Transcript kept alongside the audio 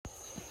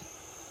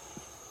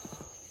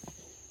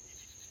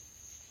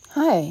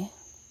Hi.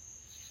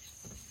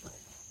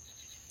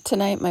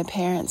 Tonight my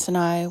parents and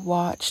I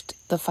watched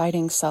The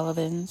Fighting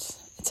Sullivans.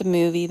 It's a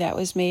movie that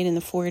was made in the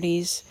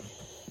 40s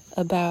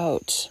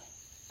about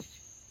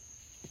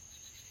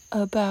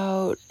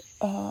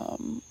World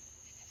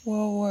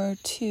War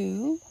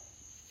II.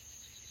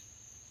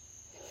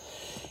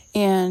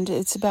 And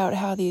it's about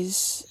how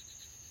these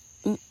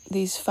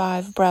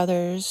five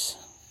brothers,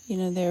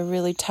 they're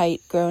really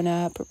tight, grown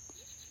up,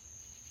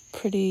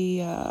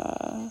 pretty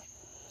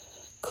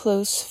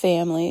close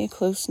family,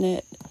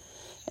 close-knit.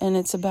 And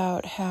it's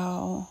about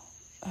how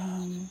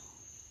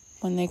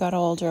when they got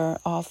older,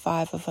 all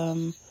five of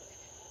them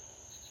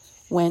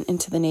went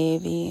into the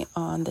Navy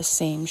on the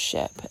same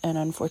ship. And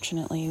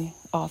unfortunately,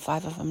 all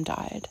five of them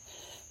died.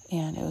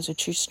 And it was a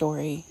true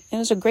story. It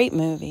was a great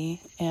movie,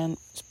 and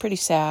it's pretty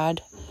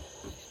sad.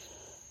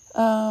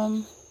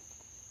 But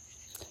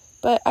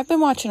I've been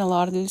watching a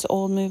lot of these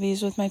old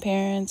movies with my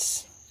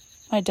parents.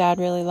 My dad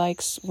really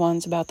likes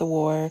ones about the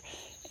war.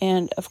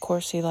 And, of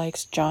course, he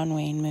likes John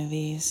Wayne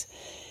movies.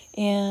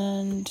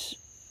 And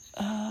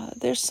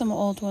there's some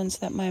old ones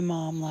that my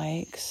mom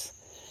likes.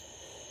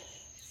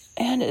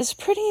 And it's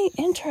pretty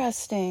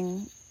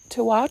interesting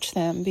to watch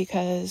them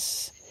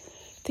because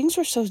things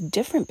were so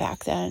different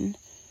back then.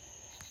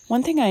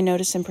 One thing I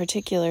notice in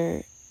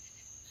particular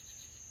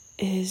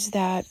is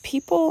that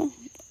people,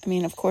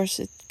 of course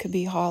it could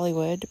be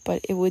Hollywood,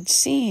 but it would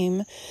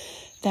seem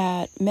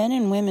that men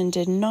and women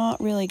did not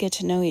really get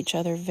to know each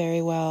other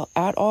very well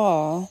at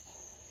all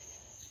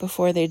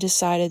before they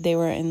decided they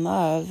were in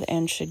love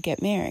and should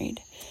get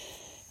married.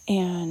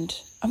 And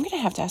I'm going to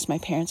have to ask my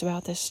parents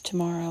about this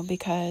tomorrow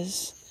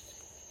because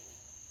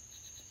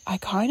I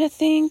kind of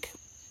think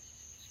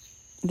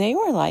they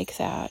were like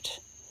that.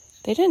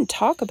 They didn't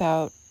talk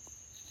about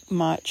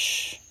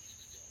much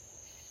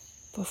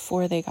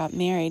before they got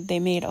married. They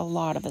made a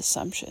lot of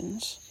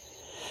assumptions.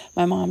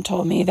 My mom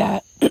told me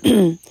that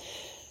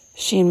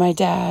she and my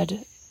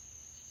dad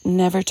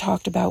never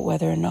talked about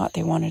whether or not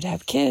they wanted to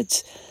have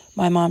kids.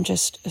 My mom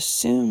just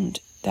assumed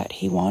that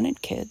he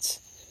wanted kids.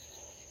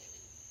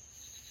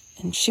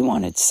 And she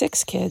wanted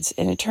 6 kids,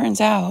 and it turns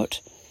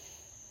out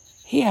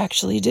he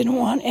actually didn't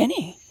want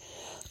any.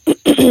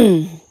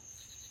 I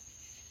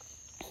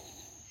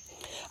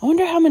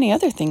wonder how many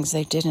other things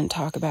they didn't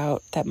talk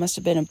about. That must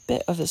have been a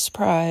bit of a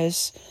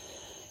surprise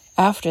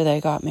after they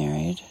got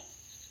married.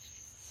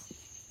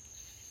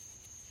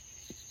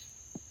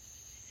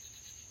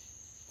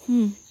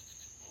 We'll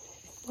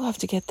have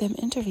to get them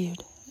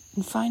interviewed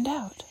and find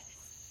out.